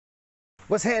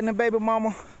What's happening, baby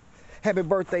mama? Happy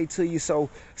birthday to you. So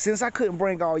since I couldn't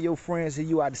bring all your friends to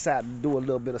you, I decided to do a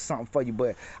little bit of something for you.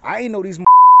 But I ain't know these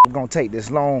gonna take this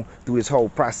long through this whole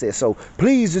process. So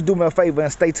please just do me a favor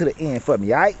and stay to the end for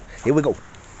me, all right? Here we go.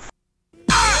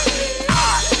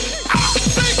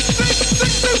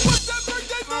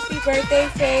 Happy birthday,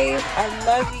 Faith. I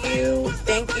love you.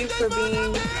 Thank you for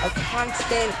being a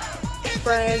constant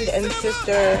friend and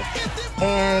sister.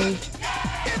 And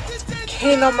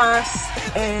que no más.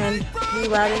 And we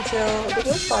ride until the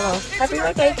wheels fall off. Happy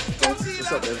birthday.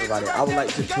 What's up, everybody? I would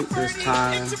like to take this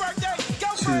time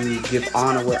to give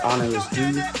honor where honor is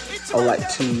due. I would like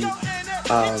to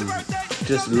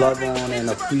just love on and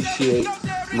appreciate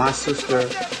my sister,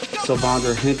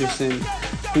 Sylvandra Henderson,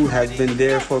 who has been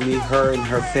there for me. Her and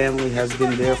her family has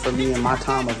been there for me in my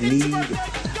time of need.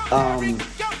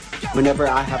 Whenever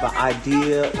I have an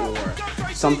idea or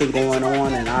something going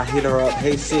on and I hit her up,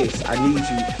 hey sis, I need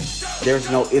you.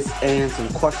 There's no ifs, ands,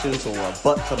 and questions or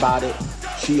buts about it.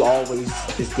 She always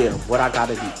is there, what I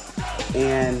gotta do.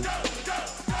 And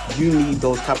you need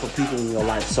those type of people in your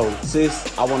life. So sis,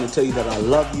 I want to tell you that I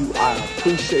love you, I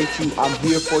appreciate you, I'm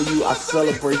here for you, I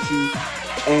celebrate you,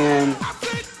 and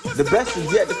the best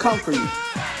is yet to come for you.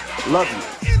 Love you.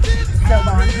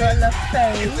 Sylvandra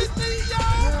LaFaye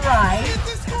Wright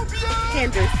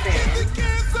Henderson,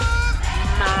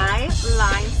 my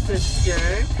line sister,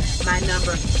 my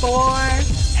number 4,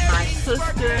 my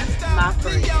sister, my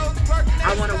friend.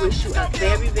 I want to wish you a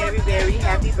very, very, very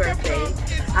happy birthday.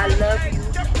 I love you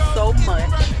so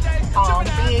much.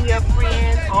 Being your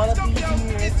friend all of these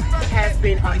years has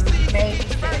been amazing.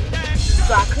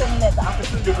 So I couldn't let the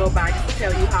opportunity go by just to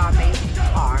tell you how amazing you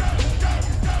are.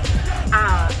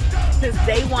 Since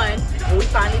day one, when we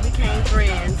finally became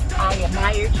friends, I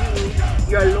admired you,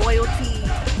 your loyalty.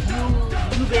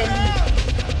 You've been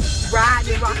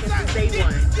riding and rocking since day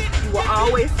one. You will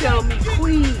always tell me,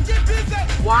 Queen,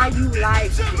 why you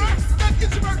like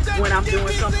this when I'm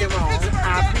doing something wrong.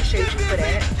 I appreciate you for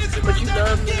that, but you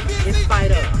love me in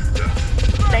spite of.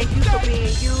 Thank you for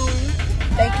being you.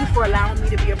 Thank you for allowing me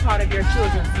to be a part of your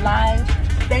children's life.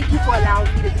 Thank you for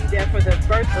allowing me to be there for the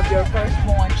birth of your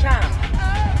firstborn child.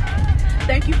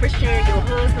 Thank you for sharing your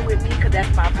husband with me, because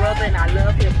that's my brother and I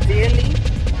love him dearly.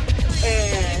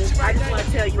 And I just want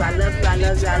to tell you, I love you, I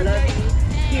love you, I love you.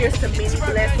 Here's to many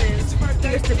blessings.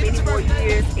 Here's to many more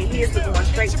years. And here's to going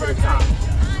straight to the top.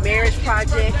 Marriage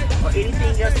project or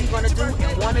anything else you're going to do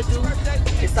and want to do,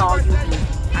 it's all you do.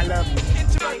 I love you.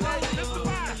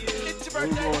 Happy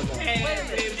birthday.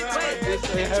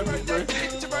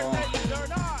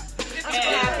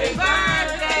 Happy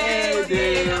birthday,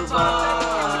 dear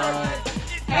boy.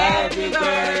 Happy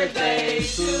birthday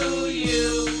to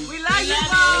you. We love you,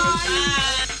 boy.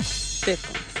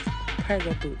 Thickums,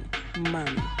 Prego Booty,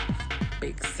 Mommy,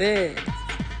 Big Sis.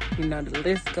 You know, the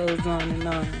list goes on and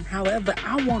on. However,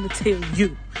 I want to tell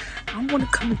you, I want to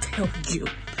come and tell you,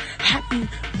 happy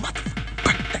motherfucking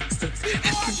birthday, sis.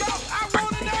 Happy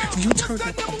birthday. You turn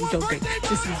up on your day.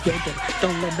 This is your day.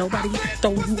 Don't let nobody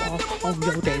throw you off on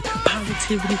your day.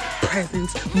 Positivity,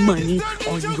 presents, money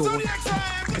on your day.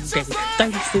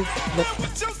 36 look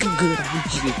good on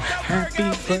you. Happy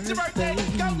birthday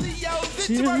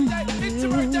to you.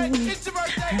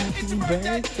 Happy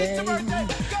birthday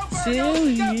to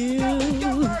you.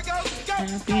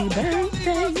 Happy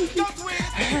birthday.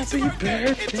 Happy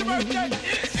birthday.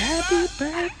 Happy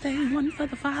birthday. One for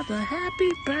the Father.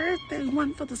 Happy birthday.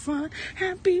 One for the Son.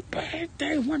 Happy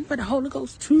birthday. One for the Holy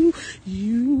Ghost to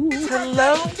you.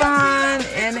 Hello, Vaughn,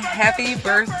 and happy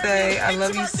birthday. I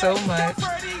love you so much.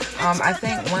 I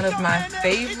think one of my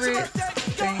favorite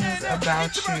things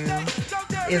about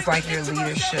you is like your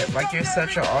leadership. Like, you're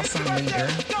such an awesome leader.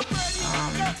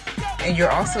 And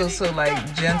you're also so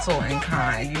like gentle and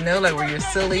kind. You know, like where you're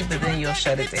silly, but then you'll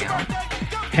shut it down.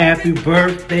 Happy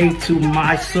birthday to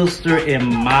my sister and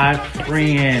my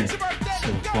friend,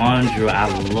 Sylvandra. I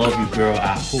love you, girl.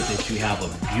 I hope that you have a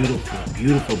beautiful,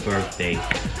 beautiful birthday.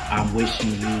 I'm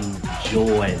wishing you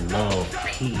joy, love,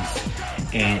 peace.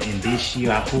 And in this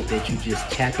year, I hope that you just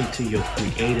tap into your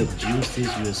creative juices.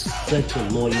 You're such a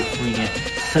loyal friend,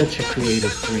 such a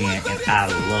creative friend, and I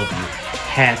love you.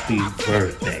 Happy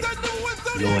birthday.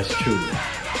 Yours truly,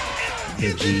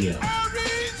 FGM.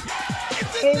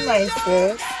 Hey, my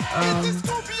sis.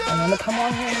 I want to come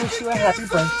on here and wish you a happy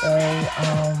birthday.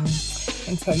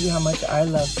 And tell you how much I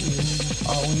love you. You've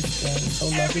always been so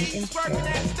loving and caring.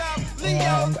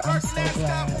 And I'm so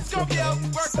glad to have known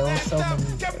you so many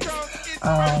years. I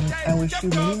wish you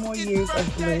many more years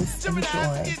of bliss and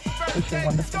joy with your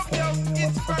wonderful family and your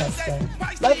wonderful husband.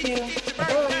 Love you.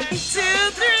 Bye-bye. 1, 2,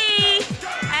 3.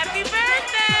 Happy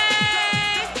birthday.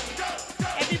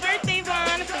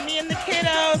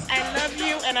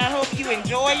 and I hope you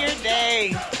enjoy your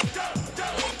day.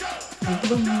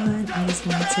 Everyone, I just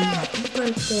want to tell you happy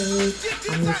birthday.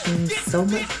 I'm wishing so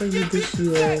much for you this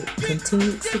year.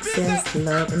 Continued success,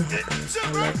 love, and happiness.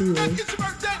 I love you.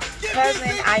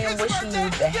 Cousin, I am wishing you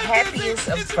the happiest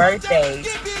of birthdays.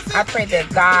 I pray that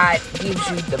God gives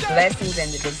you the blessings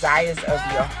and the desires of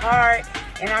your heart.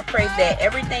 And I pray that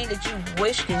everything that you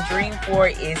wished and dreamed for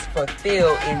is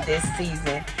fulfilled in this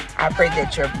season. I pray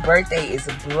that your birthday is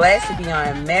blessed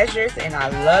beyond measures. And I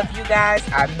love you guys.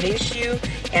 I miss you.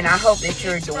 And I hope that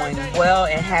you're doing well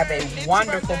and have a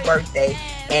wonderful birthday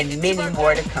and many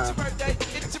more to come.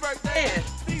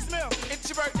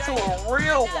 To a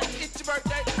real one.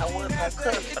 I was her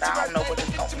cousin, but I don't know what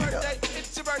it's going to be.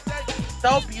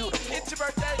 So beautiful,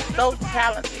 so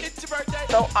talented,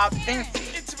 so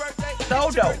authentic,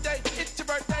 so dope.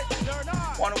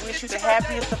 Want to wish you the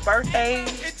happiest of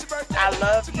birthdays. I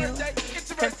love you.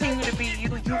 Continue to be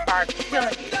you. You are killing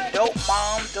it. Dope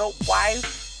mom, dope wife,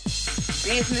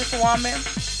 businesswoman.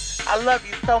 I love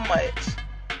you so much.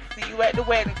 See you at the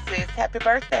wedding, sis. Happy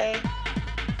birthday.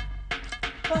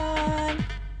 Fun.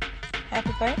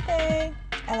 Happy birthday.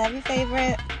 I love you,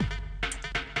 favorite.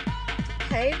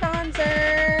 Hey,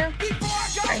 Bonzer.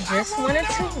 I just wanted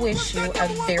to wish you a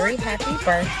very happy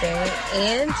birthday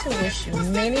and to wish you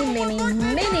many, many,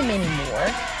 many, many more.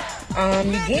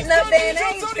 You're getting up there in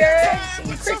age, girl. So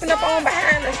you're creeping up on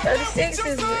behind us. 36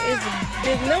 is a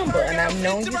big number, and I've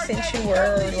known you since you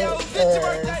were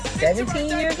 17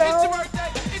 years old.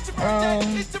 I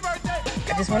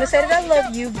just want to say that I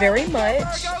love you very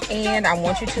much, and I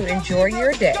want you to enjoy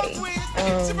your day.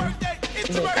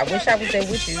 Look, I wish I was there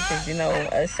with you because, you know,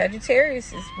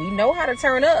 Sagittarius, we know how to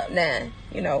turn up now.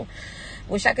 You know,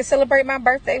 wish I could celebrate my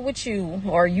birthday with you,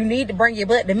 or you need to bring your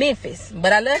butt to Memphis.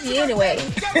 But I love you anyway.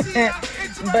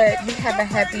 But you have a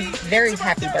happy, very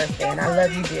happy birthday, and I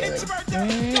love you dearly.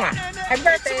 Mwah. Happy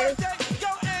birthday.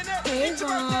 Hey, Vaughn.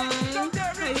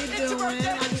 How you doing? I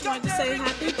just wanted to say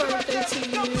happy birthday to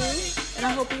you, and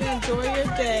I hope you enjoy your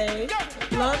day.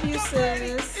 Love you,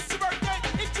 sis.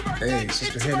 Hey,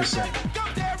 Sister Henderson,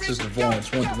 Sister Vaughn,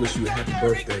 just wanted to wish you a happy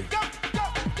birthday.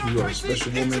 You are a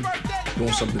special woman,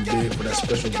 doing something big for that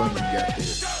special brother you got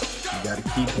there. You got to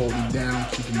keep holding him down,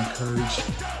 keep him encouraged,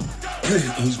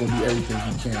 and he's going to do everything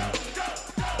he can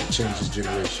to change his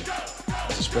generation.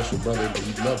 He's a special brother, but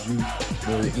he loves you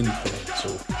more than anything.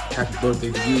 So, happy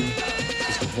birthday to you,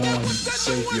 Sister Vaughn. Be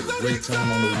safe, you have a great time. I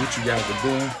don't know what you guys are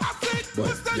doing,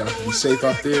 but y'all can be safe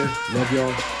out there. Love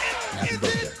y'all, and happy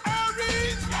birthday.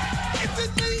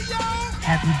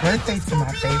 Happy birthday to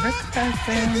my favorite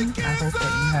cousin. I hope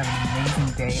that you have an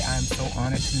amazing day. I'm so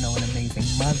honored to know an amazing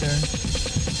mother,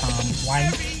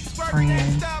 wife,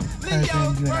 friend,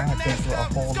 cousin. You and I have been through a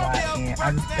whole lot, and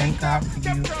I just thank God for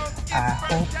you. I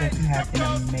hope that you have an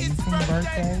amazing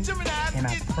birthday, and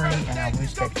I pray and I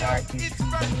wish that God gives you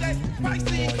many, many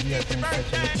more. You have been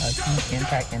such a huge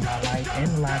impact in my life and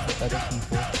the lives of other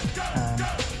people.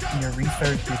 Your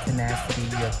research, your tenacity,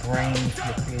 your brains,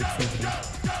 your creativity.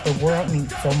 The world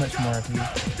needs so much more of you,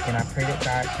 and I pray that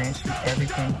God grants you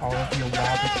everything, all of your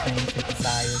wildest dreams, your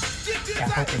desires. I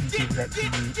hope that He gives that to you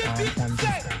on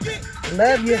this birthday.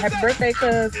 Love you. Happy birthday,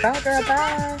 cuz. Bye, girl.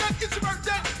 Bye.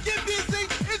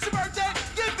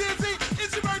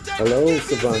 Hello,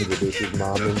 Savanja. This is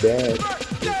Mom and Dad.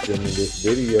 Just sending this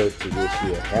video to wish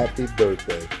you a happy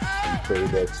birthday. We pray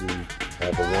that you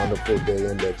have a wonderful day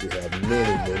and that you have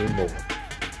many, many more.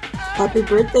 Happy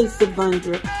birthday,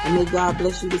 Savandra, and may God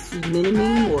bless you to see many,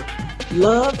 many more.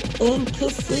 Love and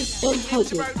kisses and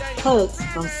hugs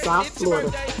from South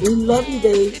Florida. We love you,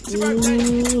 babe. Happy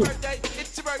birthday,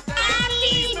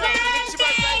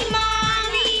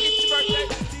 Mommy.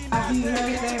 I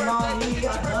love you.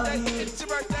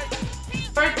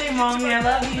 Birthday, Mommy. I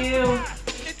love you.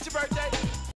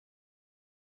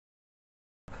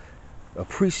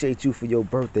 Appreciate you for your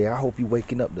birthday. I hope you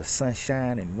waking up to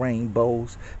sunshine and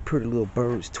rainbows, pretty little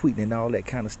birds tweeting and all that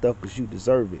kind of stuff, because you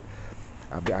deserve it.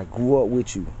 I grew up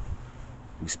with you.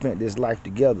 We spent this life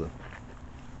together.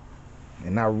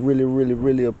 And I really, really,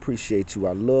 really appreciate you.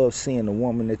 I love seeing the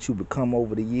woman that you become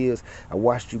over the years. I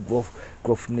watched you grow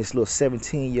from this little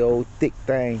 17-year-old thick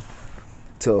thing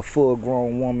to a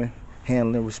full-grown woman,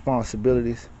 handling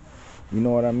responsibilities. You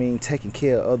know what I mean? Taking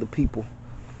care of other people.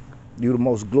 You're the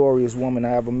most glorious woman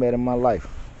I ever met in my life.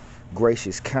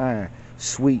 Gracious, kind,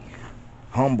 sweet,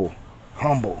 humble.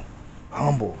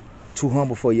 Too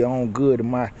humble for your own good in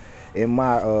my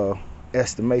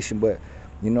estimation, but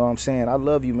you know what I'm saying? I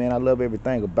love you, man. I love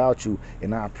everything about you,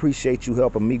 and I appreciate you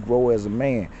helping me grow as a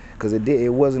man, because it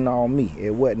wasn't all me.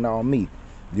 It wasn't all me.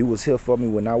 You was here for me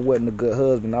when I wasn't a good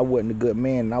husband, I wasn't a good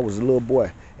man, and I was a little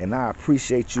boy. And I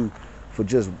appreciate you for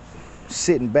just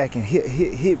sitting back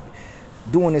and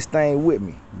doing this thing with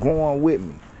me, growing with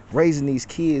me, raising these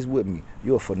kids with me.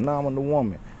 You're a phenomenal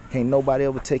woman. Can't nobody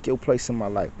ever take your place in my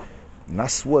life. And I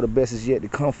swear the best is yet to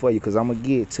come for you, because I'm going to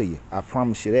give it to you. I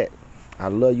promise you that. I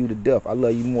love you to death. I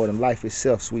love you more than life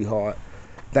itself, sweetheart.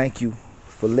 Thank you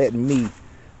for letting me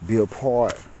be a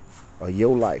part of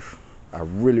your life. I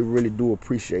really, really do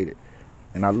appreciate it.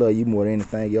 And I love you more than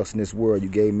anything else in this world. You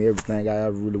gave me everything I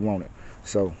ever really wanted.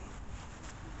 So,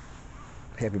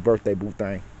 happy birthday, boo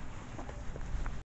thing.